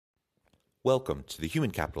Welcome to the Human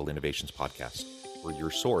Capital Innovations Podcast. We're your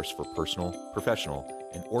source for personal, professional,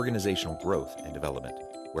 and organizational growth and development,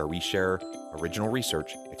 where we share original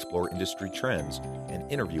research, explore industry trends,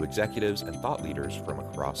 and interview executives and thought leaders from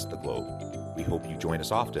across the globe. We hope you join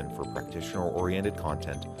us often for practitioner-oriented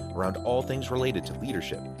content around all things related to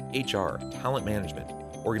leadership, HR, talent management,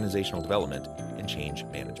 organizational development, and change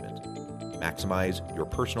management. Maximize your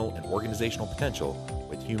personal and organizational potential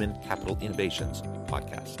with Human Capital Innovations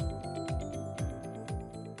Podcast.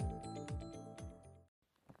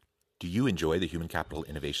 Do you enjoy the Human Capital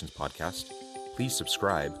Innovations Podcast? Please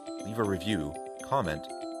subscribe, leave a review, comment,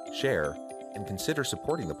 share, and consider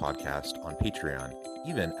supporting the podcast on Patreon,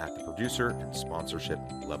 even at the producer and sponsorship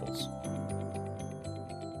levels.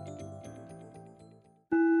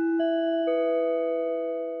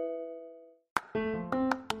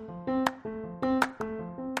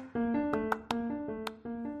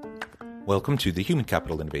 Welcome to the Human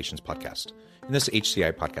Capital Innovations Podcast. In this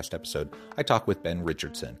HCI podcast episode, I talk with Ben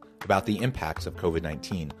Richardson about the impacts of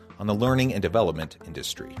COVID-19 on the learning and development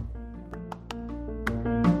industry.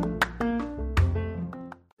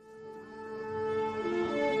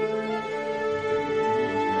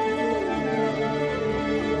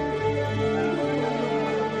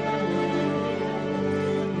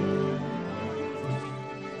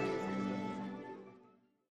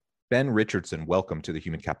 Ben Richardson, welcome to the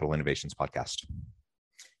Human Capital Innovations Podcast.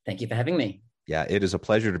 Thank you for having me. Yeah, it is a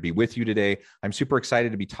pleasure to be with you today. I'm super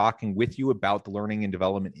excited to be talking with you about the learning and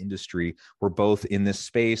development industry. We're both in this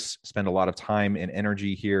space, spend a lot of time and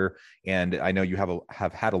energy here, and I know you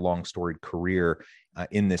have had a long storied career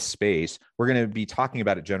in this space. We're going to be talking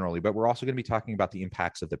about it generally, but we're also going to be talking about the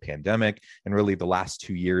impacts of the pandemic and really the last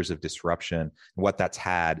 2 years of disruption and what that's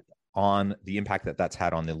had on the impact that that's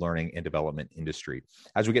had on the learning and development industry.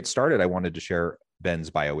 As we get started, I wanted to share Ben's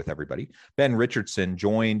bio with everybody. Ben Richardson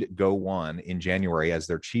joined Go1 in January as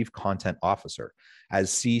their Chief Content Officer. As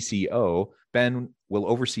CCO, Ben will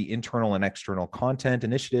oversee internal and external content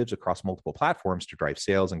initiatives across multiple platforms to drive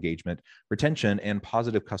sales, engagement, retention, and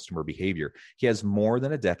positive customer behavior. He has more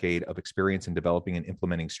than a decade of experience in developing and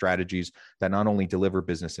implementing strategies that not only deliver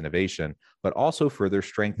business innovation, but also further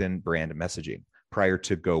strengthen brand messaging. Prior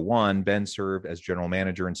to Go1, Ben served as General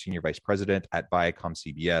Manager and Senior Vice President at Viacom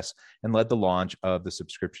CBS and led the launch of the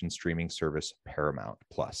subscription streaming service Paramount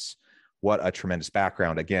Plus. What a tremendous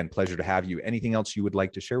background. Again, pleasure to have you. Anything else you would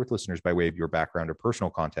like to share with listeners by way of your background or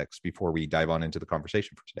personal context before we dive on into the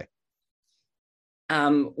conversation for today?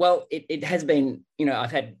 Well, it has been,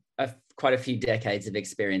 I've had quite a few decades of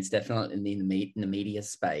experience, definitely in the media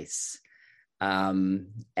space.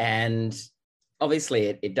 And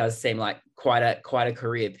obviously, it does seem like quite a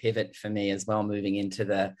career pivot for me as well, moving into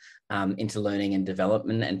the into learning and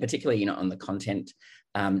development, and particularly on the content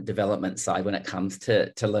development side when it comes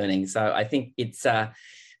to learning. So I think it's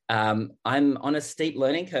I'm on a steep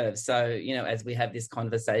learning curve. So as we have this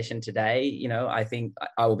conversation today, I think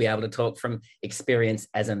I will be able to talk from experience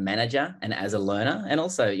as a manager and as a learner, and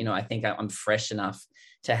also I think I'm fresh enough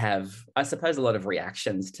to have, I suppose, a lot of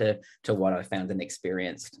reactions to what I found and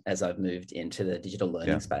experienced as I've moved into the digital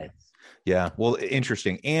learning space. Yeah, well,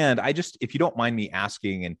 interesting. And if you don't mind me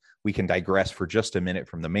asking, and we can digress for just a minute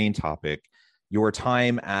from the main topic, your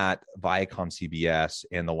time at Viacom CBS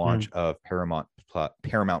and the launch of Paramount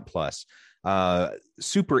Plus,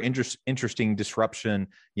 super interesting disruption,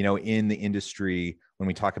 in the industry when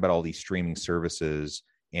we talk about all these streaming services.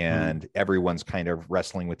 And everyone's kind of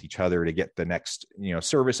wrestling with each other to get the next,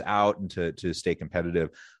 service out and to stay competitive.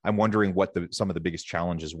 I'm wondering what some of the biggest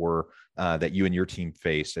challenges were that you and your team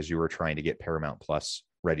faced as you were trying to get Paramount Plus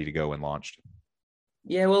ready to go and launched.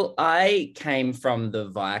 Yeah, well, I came from the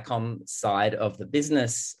Viacom side of the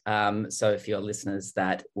business. So for your listeners,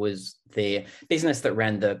 that was the business that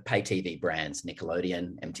ran the pay TV brands,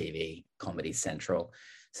 Nickelodeon, MTV, Comedy Central.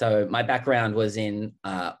 So my background was in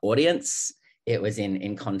audience. It was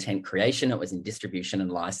in content creation. It was in distribution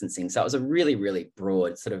and licensing. So it was a really, really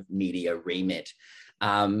broad sort of media remit.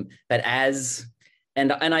 And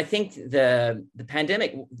I think the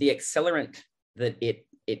pandemic, the accelerant that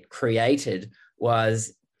it created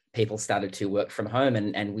was people started to work from home,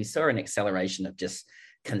 and we saw an acceleration of just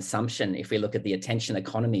consumption. If we look at the attention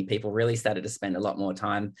economy, people really started to spend a lot more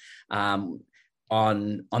time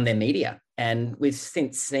on their media. And we've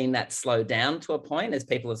since seen that slow down to a point as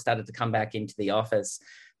people have started to come back into the office.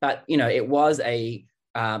 But, it was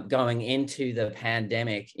going into the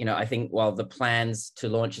pandemic, I think while the plans to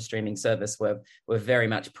launch a streaming service were very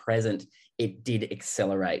much present, it did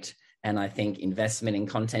accelerate. and I think investment in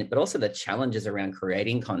content, but also the challenges around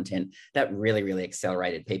creating content that really, really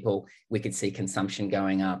accelerated people. We could see consumption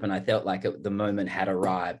going up. And I felt like the moment had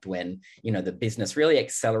arrived when, the business really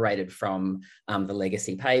accelerated from the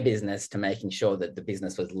legacy pay business to making sure that the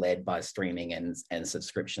business was led by streaming and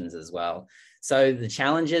subscriptions as well. So the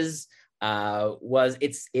challenges was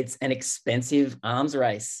it's an expensive arms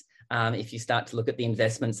race. If you start to look at the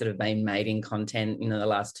investments that have been made in content in the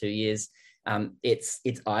last 2 years, it's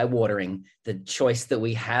eye-watering. The choice that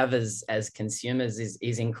we have as consumers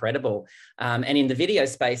is incredible. And in the video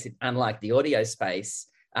space, unlike the audio space,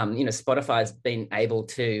 Spotify's been able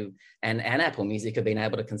to, and Apple Music have been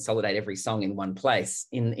able to consolidate every song in one place.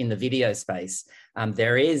 In the video space,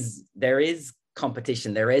 there is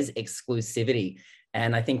competition, there is exclusivity.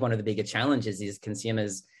 And I think one of the bigger challenges is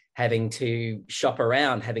consumers having to shop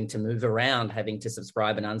around, having to move around, having to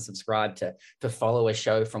subscribe and unsubscribe to follow a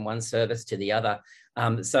show from one service to the other.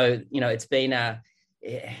 So, it's been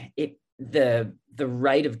the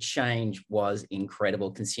rate of change was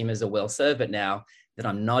incredible. Consumers are well served, but now that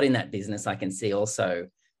I'm not in that business, I can see also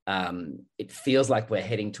it feels like we're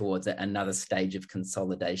heading towards another stage of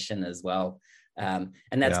consolidation as well. And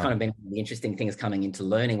that's kind of been one of the interesting things coming into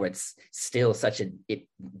learning, where it's still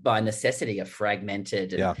by necessity, a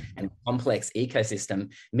fragmented and complex ecosystem.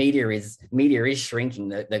 Media is shrinking.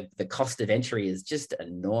 The cost of entry is just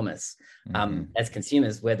enormous. As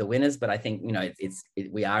consumers, we're the winners, but I think,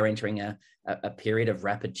 we are entering a period of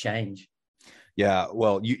rapid change. Yeah,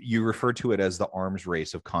 well, you refer to it as the arms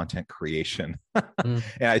race of content creation. And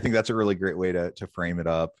I think that's a really great way to frame it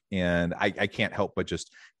up. And I can't help but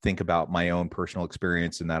just think about my own personal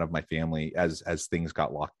experience and that of my family as things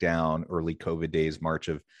got locked down, early COVID days, March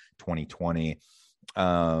of 2020.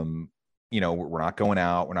 We're not going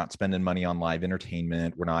out, we're not spending money on live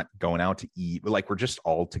entertainment, we're not going out to eat, but we're just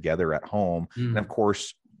all together at home. And of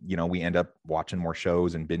course, we end up watching more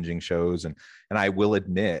shows and binging shows. And I will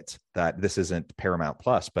admit that this isn't Paramount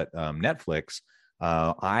Plus, but Netflix,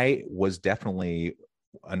 I was definitely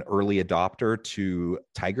an early adopter to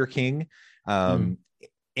Tiger King. And,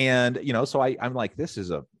 so I'm like, this is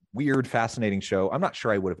a weird, fascinating show. I'm not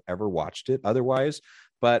sure I would have ever watched it otherwise,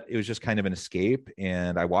 but it was just kind of an escape.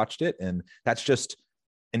 And I watched it. And that's just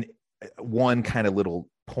one kind of little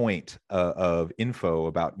point of info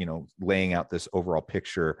about, laying out this overall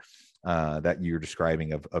picture that you're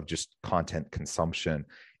describing of just content consumption.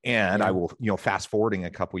 And I will, fast forwarding a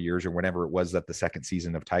couple years or whenever it was that the second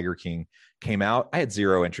season of Tiger King came out, I had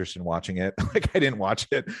zero interest in watching it. I didn't watch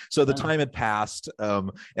it. So the time had passed,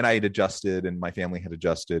 and I had adjusted, and my family had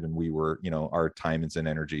adjusted, and we were, our times and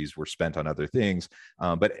energies were spent on other things.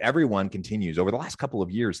 But everyone continues over the last couple of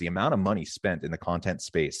years, the amount of money spent in the content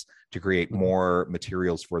space to create more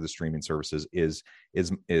materials for the streaming services is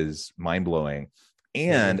mind blowing.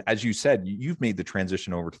 And as you said, you've made the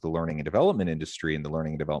transition over to the learning and development industry and the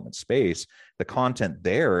learning and development space. The content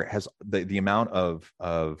there has the amount of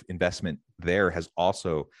investment there has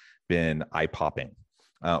also been eye-popping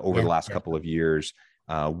over the last couple of years,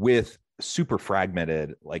 with super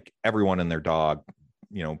fragmented, like everyone and their dog,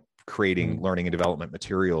 creating learning and development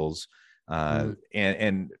materials.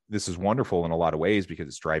 And this is wonderful in a lot of ways because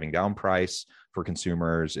it's driving down price for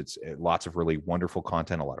consumers. It's lots of really wonderful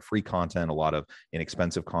content, a lot of free content, a lot of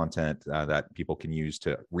inexpensive content that people can use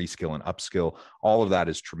to reskill and upskill. All of that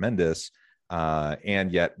is tremendous.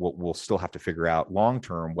 And yet we'll still have to figure out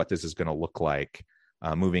long-term what this is going to look like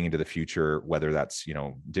moving into the future, whether that's,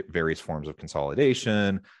 various forms of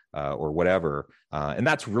consolidation or whatever. And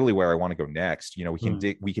that's really where I want to go next.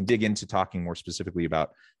 We can dig into talking more specifically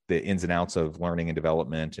about the ins and outs of learning and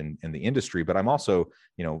development and the industry. But I'm also,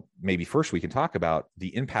 maybe first we can talk about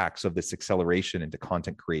the impacts of this acceleration into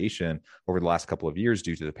content creation over the last couple of years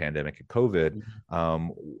due to the pandemic and COVID.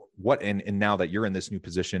 And now that you're in this new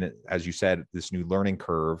position, as you said, this new learning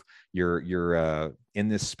curve, you're in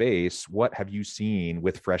this space, what have you seen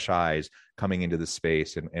with fresh eyes coming into this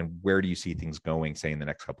space, and where do you see things going, say, in the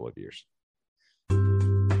next couple of years?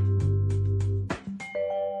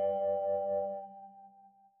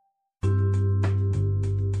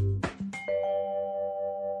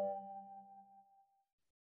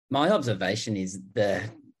 My observation is the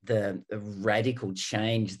radical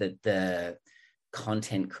change that the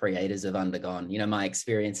content creators have undergone. My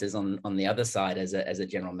experiences on the other side as a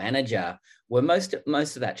general manager were most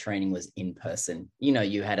of that training was in person.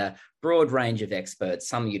 You had a broad range of experts.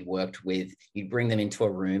 Some you'd worked with, you'd bring them into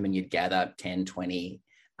a room and you'd gather 10, 20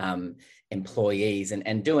 employees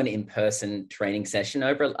and do an in-person training session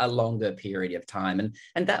over a longer period of time.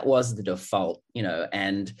 And that was the default,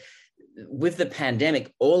 and with the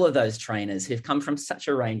pandemic, all of those trainers who've come from such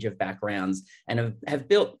a range of backgrounds and have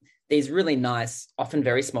built these really nice, often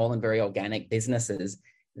very small and very organic businesses,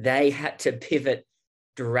 they had to pivot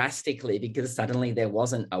drastically because suddenly there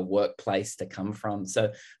wasn't a workplace to come from.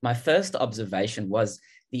 So my first observation was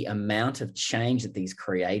the amount of change that these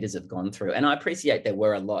creators have gone through. And I appreciate there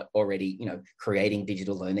were a lot already, creating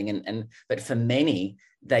digital learning. But for many,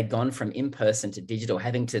 they'd gone from in-person to digital,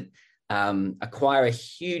 having to acquire a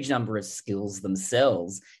huge number of skills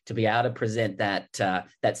themselves to be able to present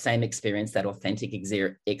that same experience, that authentic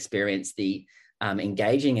experience, the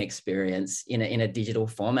engaging experience in a digital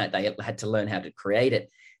format. They had to learn how to create it.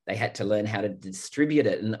 They had to learn how to distribute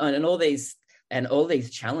it, and all these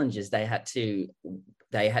challenges they had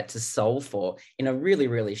to solve for in a really,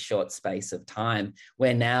 really short space of time,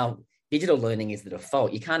 where now digital learning is the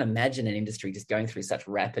default. You can't imagine an industry just going through such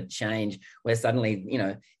rapid change where suddenly,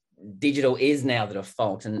 digital is now the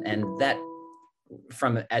default. And that,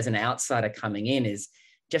 as an outsider coming in, is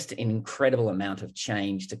just an incredible amount of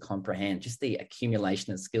change to comprehend. Just the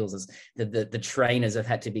accumulation of skills, as the trainers have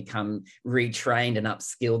had to become retrained and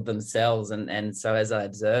upskilled themselves. And so as I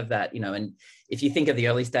observe that, and if you think of the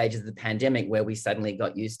early stages of the pandemic, where we suddenly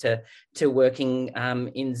got used to working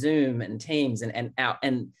in Zoom and Teams,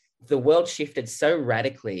 and the world shifted so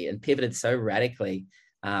radically and pivoted so radically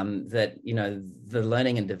that the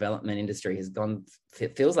learning and development industry has gone.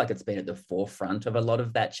 It feels like it's been at the forefront of a lot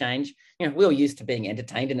of that change. We were used to being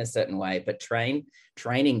entertained in a certain way, but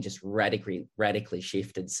training just radically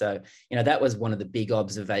shifted. So that was one of the big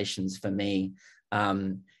observations for me.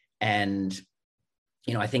 And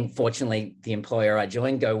I think fortunately the employer I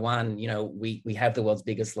joined, Go1, we have the world's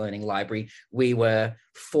biggest learning library. We were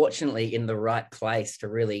fortunately in the right place to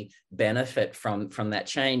really benefit from that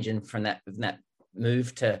change, and from that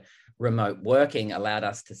move to remote working allowed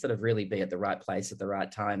us to sort of really be at the right place at the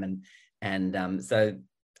right time. And so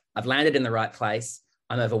I've landed in the right place.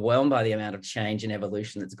 I'm overwhelmed by the amount of change and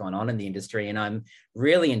evolution that's gone on in the industry, and I'm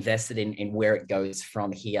really invested in where it goes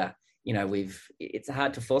from here. It's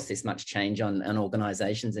hard to force this much change on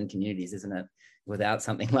organizations and communities, isn't it? Without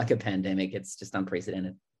something like a pandemic, it's just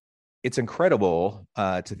unprecedented. It's incredible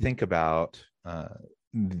to think about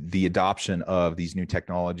the adoption of these new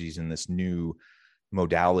technologies and this new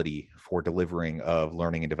modality for delivering of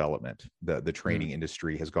learning and development. The training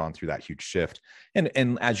industry has gone through that huge shift.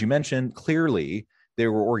 And as you mentioned, clearly there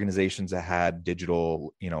were organizations that had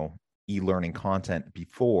digital, e-learning content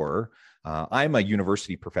before. I'm a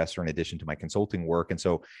university professor in addition to my consulting work. And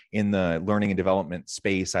so in the learning and development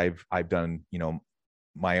space, I've done,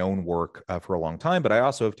 my own work for a long time, but I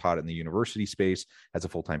also have taught in the university space as a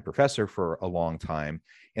full-time professor for a long time.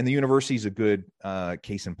 And the university is a good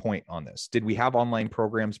case in point on this. Did we have online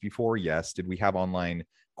programs before? Yes. Did we have online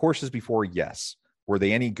courses before? Yes. Were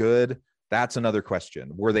they any good? That's another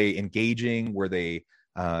question. Were they engaging? Were they,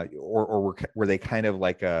 or were they kind of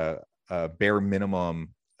like a bare minimum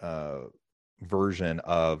version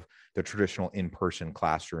of the traditional in-person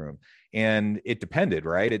classroom? And it depended,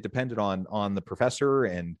 right? It depended on the professor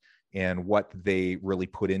and what they really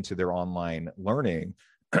put into their online learning.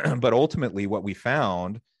 But ultimately, what we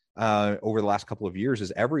found over the last couple of years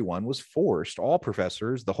is everyone was forced, all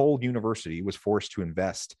professors, the whole university was forced to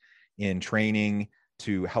invest in training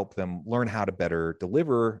to help them learn how to better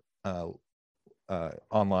deliver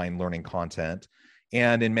online learning content.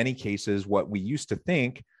 And in many cases, what we used to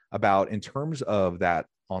think about in terms of that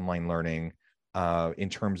online learning, in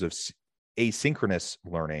terms of asynchronous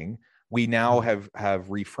learning, we now have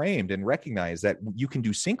reframed and recognized that you can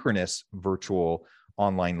do synchronous virtual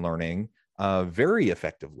online learning very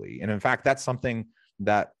effectively. And in fact, that's something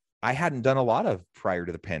that I hadn't done a lot of prior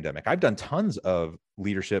to the pandemic. I've done tons of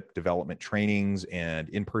leadership development trainings and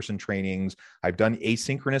in-person trainings. I've done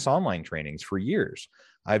asynchronous online trainings for years.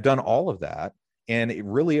 I've done all of that. And it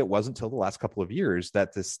wasn't until the last couple of years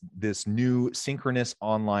that this new synchronous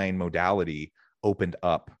online modality opened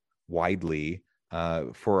up widely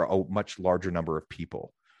for a much larger number of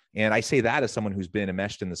people. And I say that as someone who's been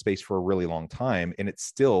enmeshed in the space for a really long time, and it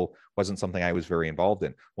still wasn't something I was very involved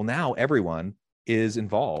in. Well, now everyone is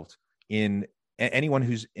involved in, anyone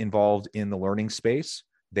who's involved in the learning space,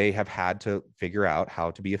 they have had to figure out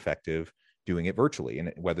how to be effective doing it virtually,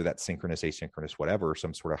 and whether that's synchronous, asynchronous, whatever,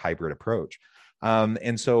 some sort of hybrid approach.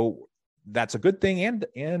 And so that's a good thing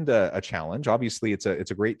and a challenge. Obviously, it's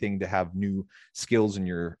a great thing to have new skills in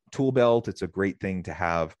your tool belt. It's a great thing to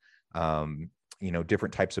have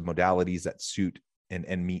different types of modalities that suit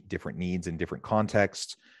and meet different needs in different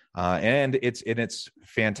contexts. And it's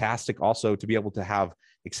fantastic also to be able to have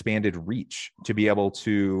expanded reach, to be able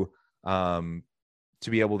to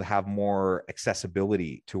have more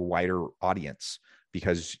accessibility to a wider audience,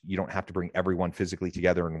 because you don't have to bring everyone physically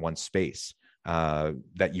together in one space.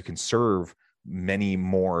 that you can serve many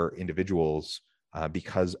more individuals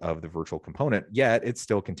because of the virtual component, yet it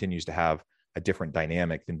still continues to have a different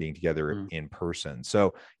dynamic than being together in person.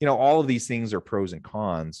 So, all of these things are pros and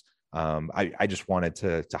cons. I just wanted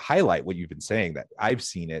to highlight what you've been saying, that I've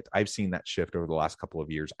seen it. I've seen that shift over the last couple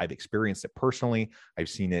of years. I've experienced it personally. I've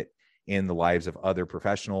seen it in the lives of other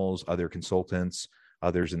professionals, other consultants,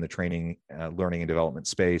 others in the training, learning and development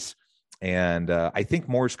space. And I think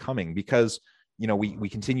more is coming because, we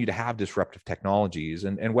continue to have disruptive technologies,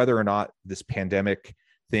 and whether or not this pandemic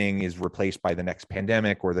thing is replaced by the next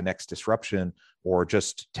pandemic or the next disruption or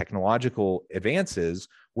just technological advances,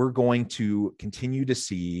 we're going to continue to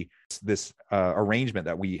see this arrangement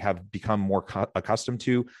that we have become more accustomed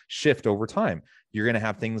to shift over time. You're going to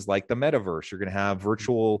have things like the metaverse. You're going to have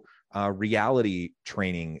virtual reality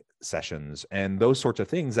training sessions and those sorts of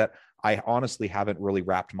things that I honestly haven't really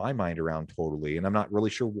wrapped my mind around totally. And I'm not really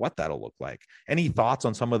sure what that'll look like. Any thoughts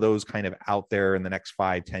on some of those kind of out there in the next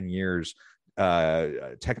 5-10 years,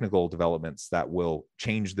 technical developments that will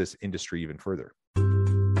change this industry even further?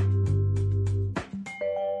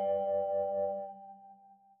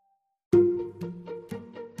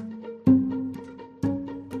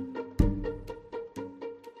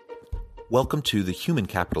 Welcome to the Human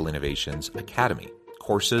Capital Innovations Academy.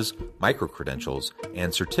 Courses, micro-credentials,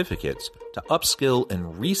 and certificates to upskill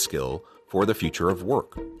and reskill for the future of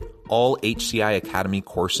work. All HCI Academy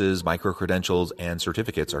courses, micro-credentials, and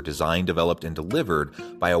certificates are designed, developed, and delivered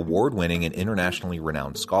by award-winning and internationally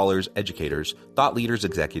renowned scholars, educators, thought leaders,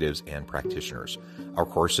 executives, and practitioners. Our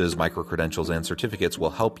courses, micro-credentials, and certificates will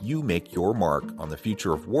help you make your mark on the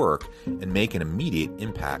future of work and make an immediate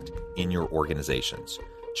impact in your organizations.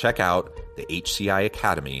 Check out the HCI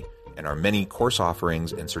Academy and our many course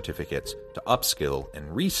offerings and certificates to upskill and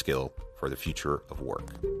reskill for the future of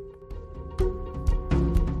work.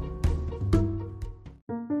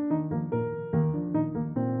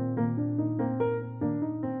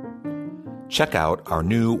 Check out our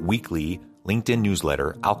new weekly LinkedIn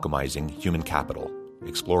newsletter, Alchemizing Human Capital,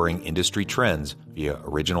 exploring industry trends via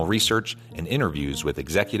original research and interviews with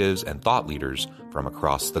executives and thought leaders from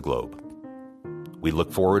across the globe. We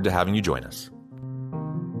look forward to having you join us.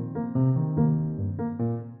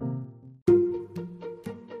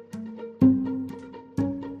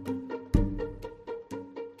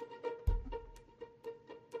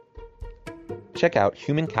 Check out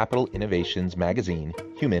Human Capital Innovations magazine,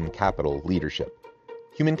 Human Capital Leadership.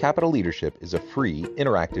 Human Capital Leadership is a free,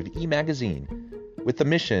 interactive e-magazine with the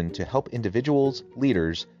mission to help individuals,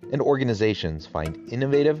 leaders, and organizations find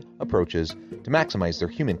innovative approaches to maximize their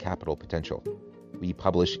human capital potential. We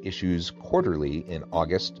publish issues quarterly in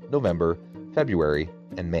August, November, February,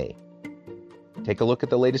 and May. Take a look at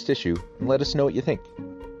the latest issue and let us know what you think.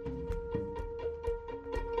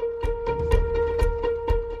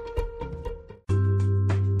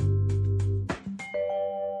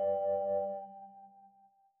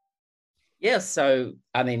 Yeah, so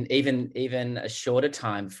I mean, even a shorter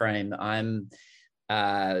time frame. I'm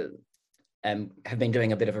have been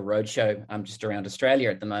doing a bit of a roadshow. I'm just around Australia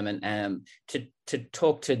at the moment to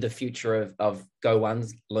talk to the future of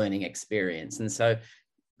Go1's learning experience. And so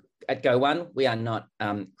at Go1, we are not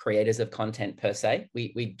creators of content per se.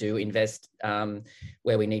 We do invest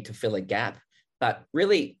where we need to fill a gap, but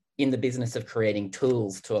really in the business of creating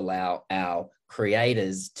tools to allow our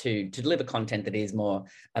creators to deliver content that is more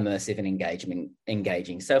immersive and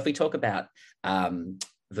engaging. So if we talk about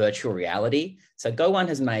virtual reality, so Go1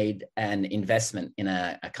 has made an investment in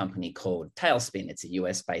a company called Tailspin. It's a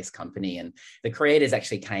US-based company, and the creators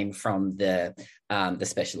actually came from the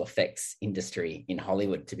special effects industry in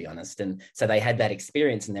Hollywood, to be honest. And so they had that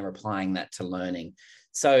experience, and they're applying that to learning.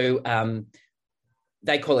 So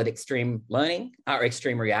they call it extreme learning or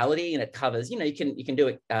extreme reality, and it covers, you can do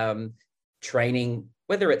it training,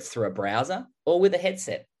 whether it's through a browser or with a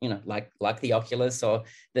headset, like the Oculus or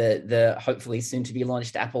the hopefully soon to be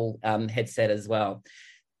launched Apple headset as well.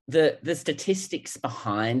 The statistics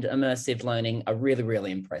behind immersive learning are really, really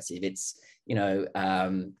impressive. It's,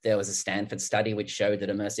 there was a Stanford study which showed that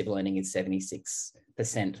immersive learning is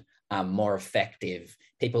 76% more effective.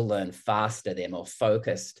 People learn faster, they're more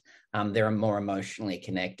focused, they're more emotionally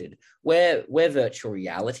connected. Where virtual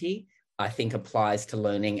reality, I think, applies to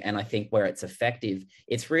learning, and I think where it's effective,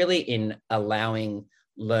 it's really in allowing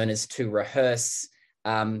learners to rehearse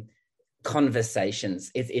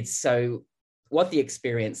conversations. It's so what the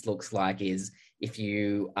experience looks like is if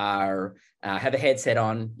you have a headset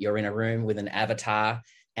on, you're in a room with an avatar,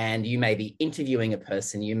 and you may be interviewing a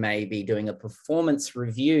person, you may be doing a performance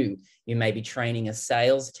review, you may be training a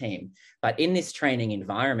sales team. But in this training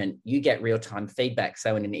environment, you get real-time feedback.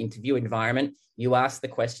 So in an interview environment, you ask the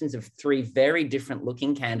questions of 3 very different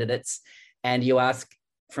looking candidates, and you ask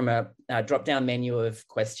from a drop-down menu of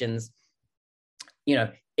questions.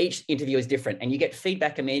 Each interview is different, and you get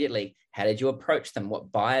feedback immediately. How did you approach them?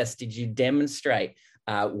 What bias did you demonstrate?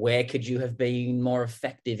 Where could you have been more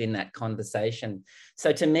effective in that conversation?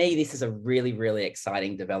 So to me, this is a really, really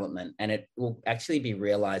exciting development, and it will actually be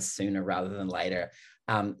realized sooner rather than later.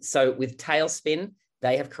 So with Tailspin,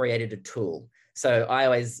 they have created a tool. So I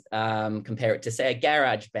always compare it to, say, a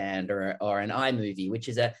GarageBand or an iMovie, which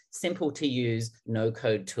is a simple to use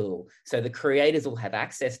no-code tool. So the creators will have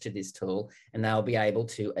access to this tool, and they'll be able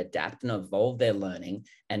to adapt and evolve their learning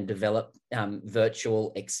and develop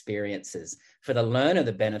virtual experiences. For the learner,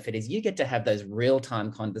 the benefit is you get to have those real-time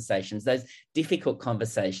conversations, those difficult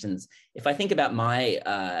conversations. If I think about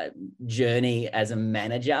my journey as a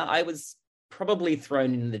manager, I was probably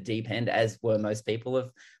thrown in the deep end, as were most people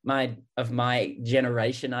of my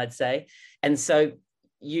generation, I'd say. And so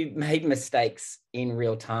you made mistakes in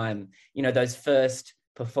real time. Those first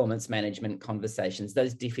performance management conversations,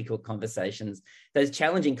 those difficult conversations, those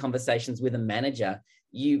challenging conversations with a manager,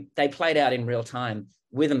 they played out in real time.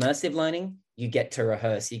 With immersive learning, you get to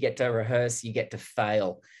rehearse, you get to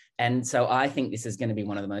fail. And so I think this is going to be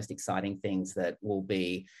one of the most exciting things that will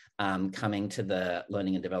be coming to the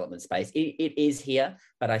learning and development space. It is here,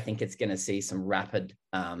 but I think it's going to see some rapid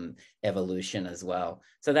evolution as well.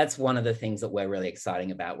 So that's one of the things that we're really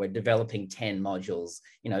excited about. We're developing 10 modules,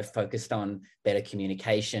 focused on better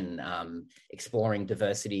communication, exploring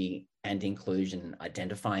diversity and inclusion,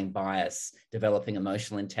 identifying bias, developing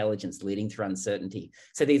emotional intelligence, leading through uncertainty.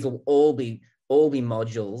 So these will all be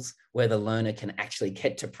modules where the learner can actually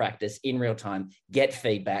get to practice in real time, get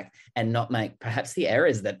feedback, and not make perhaps the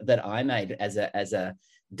errors that I made as a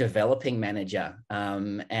developing manager.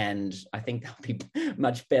 And I think they'll be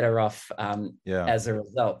much better off as a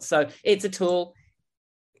result. So it's a tool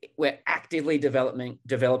we're actively developing.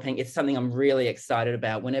 It's something I'm really excited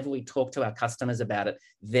about. Whenever we talk to our customers about it,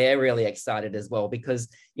 they're really excited as well, because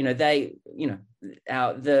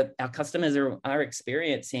our customers are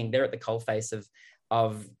experiencing, they're at the coalface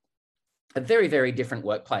of a very, very different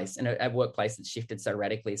workplace, and a workplace that's shifted so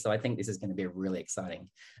radically. So I think this is going to be a really exciting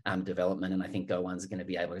development, and I think Go1's going to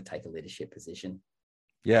be able to take a leadership position.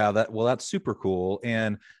 Yeah, that's super cool.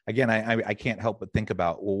 And again, I can't help but think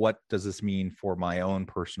about, well, what does this mean for my own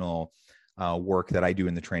personal work that I do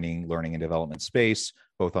in the training, learning, and development space,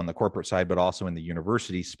 both on the corporate side, but also in the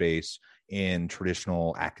university space in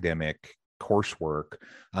traditional academic coursework.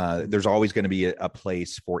 There's always going to be a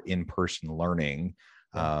place for in-person learning,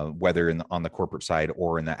 whether on the corporate side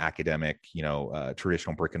or in the academic,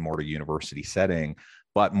 traditional brick and mortar university setting.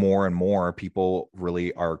 But more and more people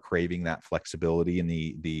really are craving that flexibility and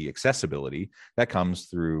the accessibility that comes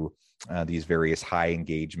through these various high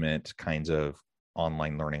engagement kinds of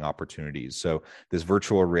online learning opportunities. So this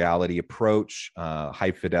virtual reality approach,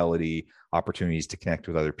 high fidelity opportunities to connect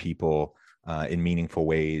with other people in meaningful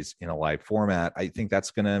ways in a live format, I think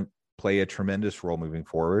that's going to play a tremendous role moving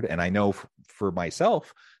forward. And I know for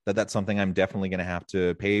myself that's something I'm definitely going to have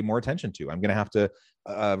to pay more attention to. I'm going to have to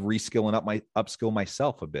reskill and upskill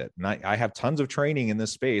myself a bit. And I have tons of training in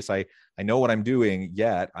this space. I know what I'm doing,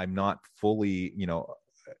 yet I'm not fully,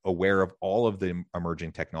 aware of all of the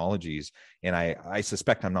emerging technologies. And I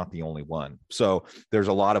suspect I'm not the only one. So there's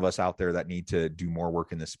a lot of us out there that need to do more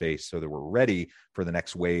work in this space so that we're ready for the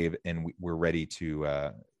next wave, and we're ready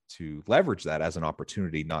to leverage that as an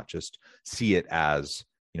opportunity, not just see it as,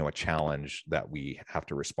 a challenge that we have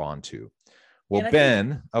to respond to. Well,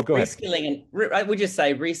 Ben, go ahead. I would just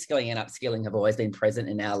say reskilling and upskilling have always been present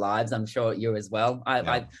in our lives. I'm sure you as well.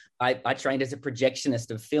 I trained as a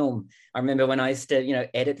projectionist of film. I remember when I used to,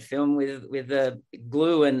 edit film with a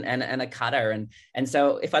glue and a cutter. And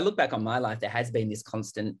so if I look back on my life, there has been this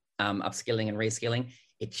constant upskilling and reskilling.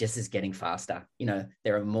 It just is getting faster.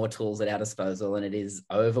 There are more tools at our disposal, and it is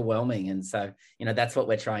overwhelming. And so, that's what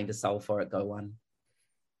we're trying to solve for at Go1.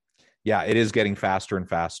 Yeah, it is getting faster and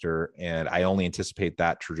faster, and I only anticipate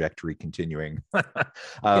that trajectory continuing.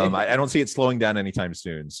 I don't see it slowing down anytime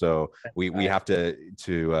soon. So we have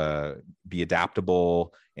to be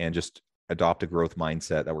adaptable and just adopt a growth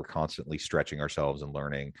mindset that we're constantly stretching ourselves and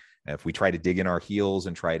learning. And if we try to dig in our heels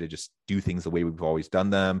and try to just do things the way we've always done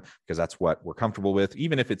them, because that's what we're comfortable with,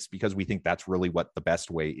 even if it's because we think that's really what the best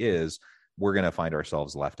way is, we're going to find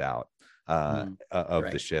ourselves left out.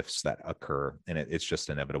 of the shifts that occur, and it's just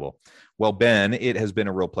inevitable. Well, Ben, it has been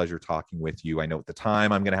a real pleasure talking with you. I know at the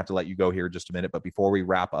time I'm going to have to let you go here in just a minute, but before we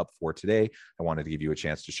wrap up for today, I wanted to give you a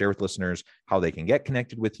chance to share with listeners how they can get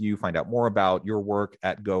connected with you, find out more about your work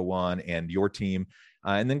at Go One and your team,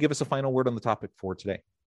 and then give us a final word on the topic for today.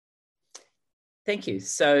 Thank you.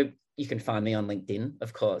 So you can find me on LinkedIn,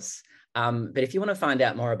 of course. But if you want to find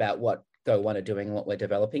out more about what Go One are doing, what we're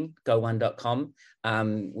developing, go1.com.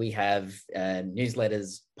 We have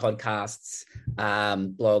newsletters, podcasts,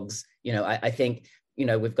 blogs. I think,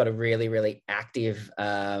 we've got a really, really active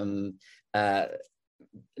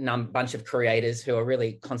bunch of creators who are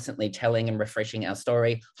really constantly telling and refreshing our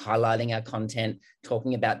story, highlighting our content,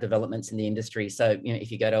 talking about developments in the industry. So,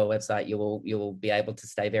 if you go to our website, you will be able to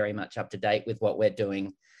stay very much up to date with what we're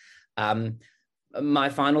doing. My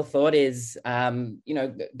final thought is,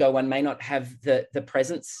 Go One may not have the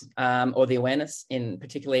presence or the awareness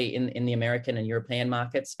particularly in the American and European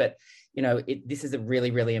markets, but this is a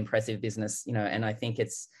really, really impressive business. And I think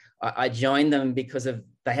I joined them because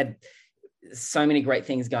they had so many great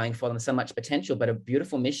things going for them, so much potential, but a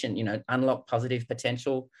beautiful mission. Unlock positive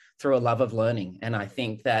potential through a love of learning. And I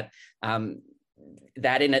think that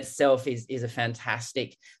that in itself is a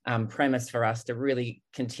fantastic premise for us to really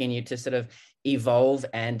continue to sort of evolve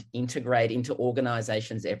and integrate into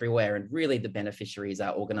organizations everywhere. And really the beneficiaries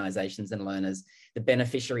are organizations and learners. The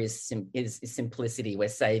beneficiary is simplicity. We're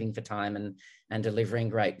saving for time and delivering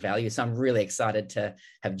great value. So I'm really excited to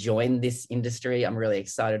have joined this industry. I'm really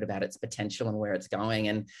excited about its potential and where it's going.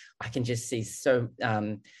 And I can just see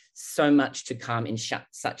so much to come in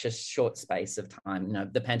such a short space of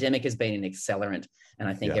time. The pandemic has been an accelerant, and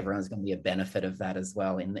I think everyone's going to be a benefit of that as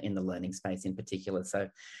well in the learning space in particular. So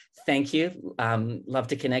thank you. Love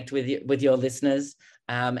to connect with your listeners.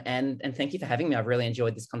 And thank you for having me. I've really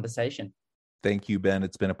enjoyed this conversation. Thank you, Ben.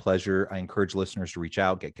 It's been a pleasure. I encourage listeners to reach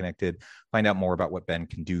out, get connected, find out more about what Ben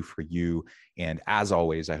can do for you. And as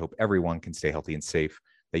always, I hope everyone can stay healthy and safe,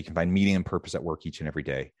 that you can find meaning and purpose at work each and every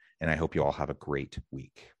day. And I hope you all have a great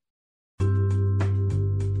week.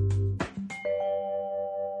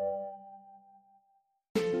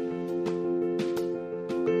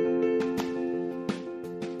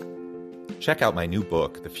 Check out my new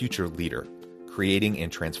book, The Future Leader, Creating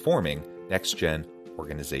and Transforming Next-Gen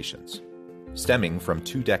Organizations. Stemming from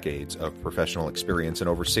 2 decades of professional experience and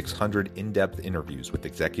over 600 in-depth interviews with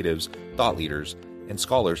executives, thought leaders, and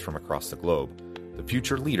scholars from across the globe, The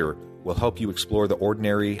Future Leader will help you explore the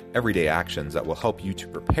ordinary, everyday actions that will help you to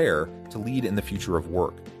prepare to lead in the future of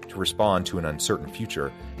work, to respond to an uncertain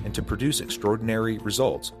future, and to produce extraordinary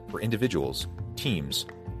results for individuals, teams,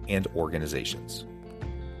 and organizations.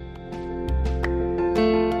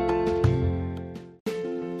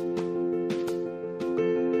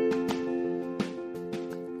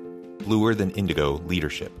 Bluer Than Indigo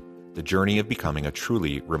Leadership, the journey of becoming a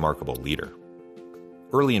truly remarkable leader.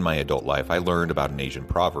 Early in my adult life, I learned about an Asian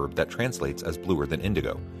proverb that translates as bluer than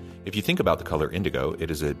indigo. If you think about the color indigo,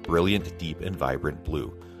 it is a brilliant, deep, and vibrant blue,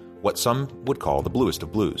 what some would call the bluest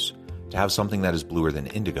of blues. To have something that is bluer than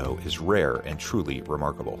indigo is rare and truly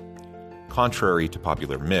remarkable. Contrary to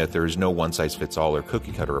popular myth, there is no one-size-fits-all or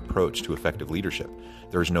cookie-cutter approach to effective leadership.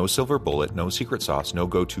 There is no silver bullet, no secret sauce, no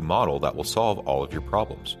go-to model that will solve all of your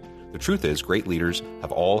problems. The truth is, great leaders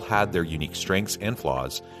have all had their unique strengths and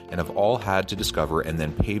flaws, and have all had to discover and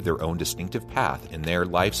then pave their own distinctive path in their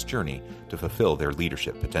life's journey to fulfill their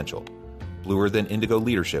leadership potential. Bluer Than Indigo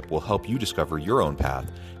Leadership will help you discover your own path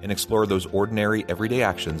and explore those ordinary, everyday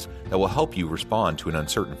actions that will help you respond to an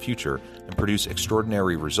uncertain future and produce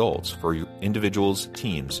extraordinary results for individuals,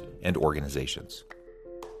 teams, and organizations.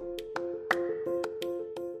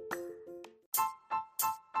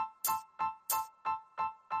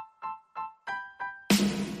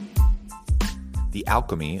 The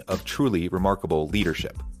Alchemy of Truly Remarkable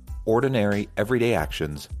Leadership. Ordinary, everyday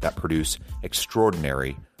actions that produce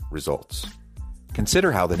extraordinary results.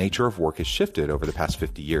 Consider how the nature of work has shifted over the past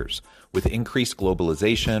 50 years. With increased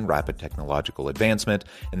globalization, rapid technological advancement,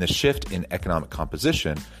 and the shift in economic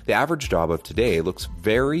composition, the average job of today looks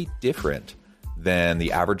very different than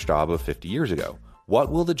the average job of 50 years ago.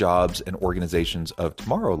 What will the jobs and organizations of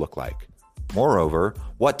tomorrow look like? Moreover,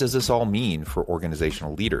 what does this all mean for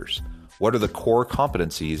organizational leaders? What are the core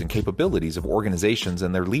competencies and capabilities of organizations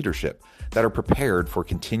and their leadership that are prepared for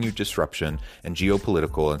continued disruption and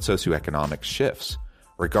geopolitical and socioeconomic shifts?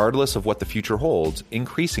 Regardless of what the future holds,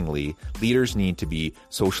 increasingly, leaders need to be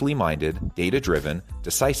socially minded, data-driven,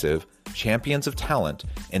 decisive, champions of talent,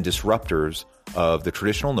 and disruptors of the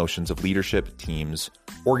traditional notions of leadership, teams,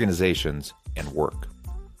 organizations, and work.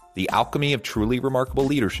 The Alchemy of Truly Remarkable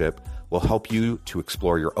Leadership will help you to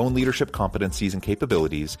explore your own leadership competencies and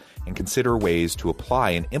capabilities and consider ways to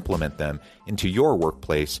apply and implement them into your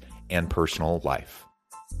workplace and personal life.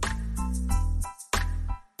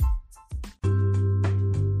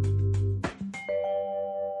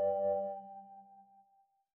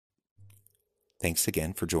 Thanks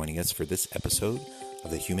again for joining us for this episode of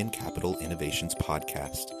the Human Capital Innovations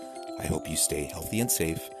Podcast. I hope you stay healthy and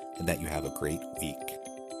safe and that you have a great week.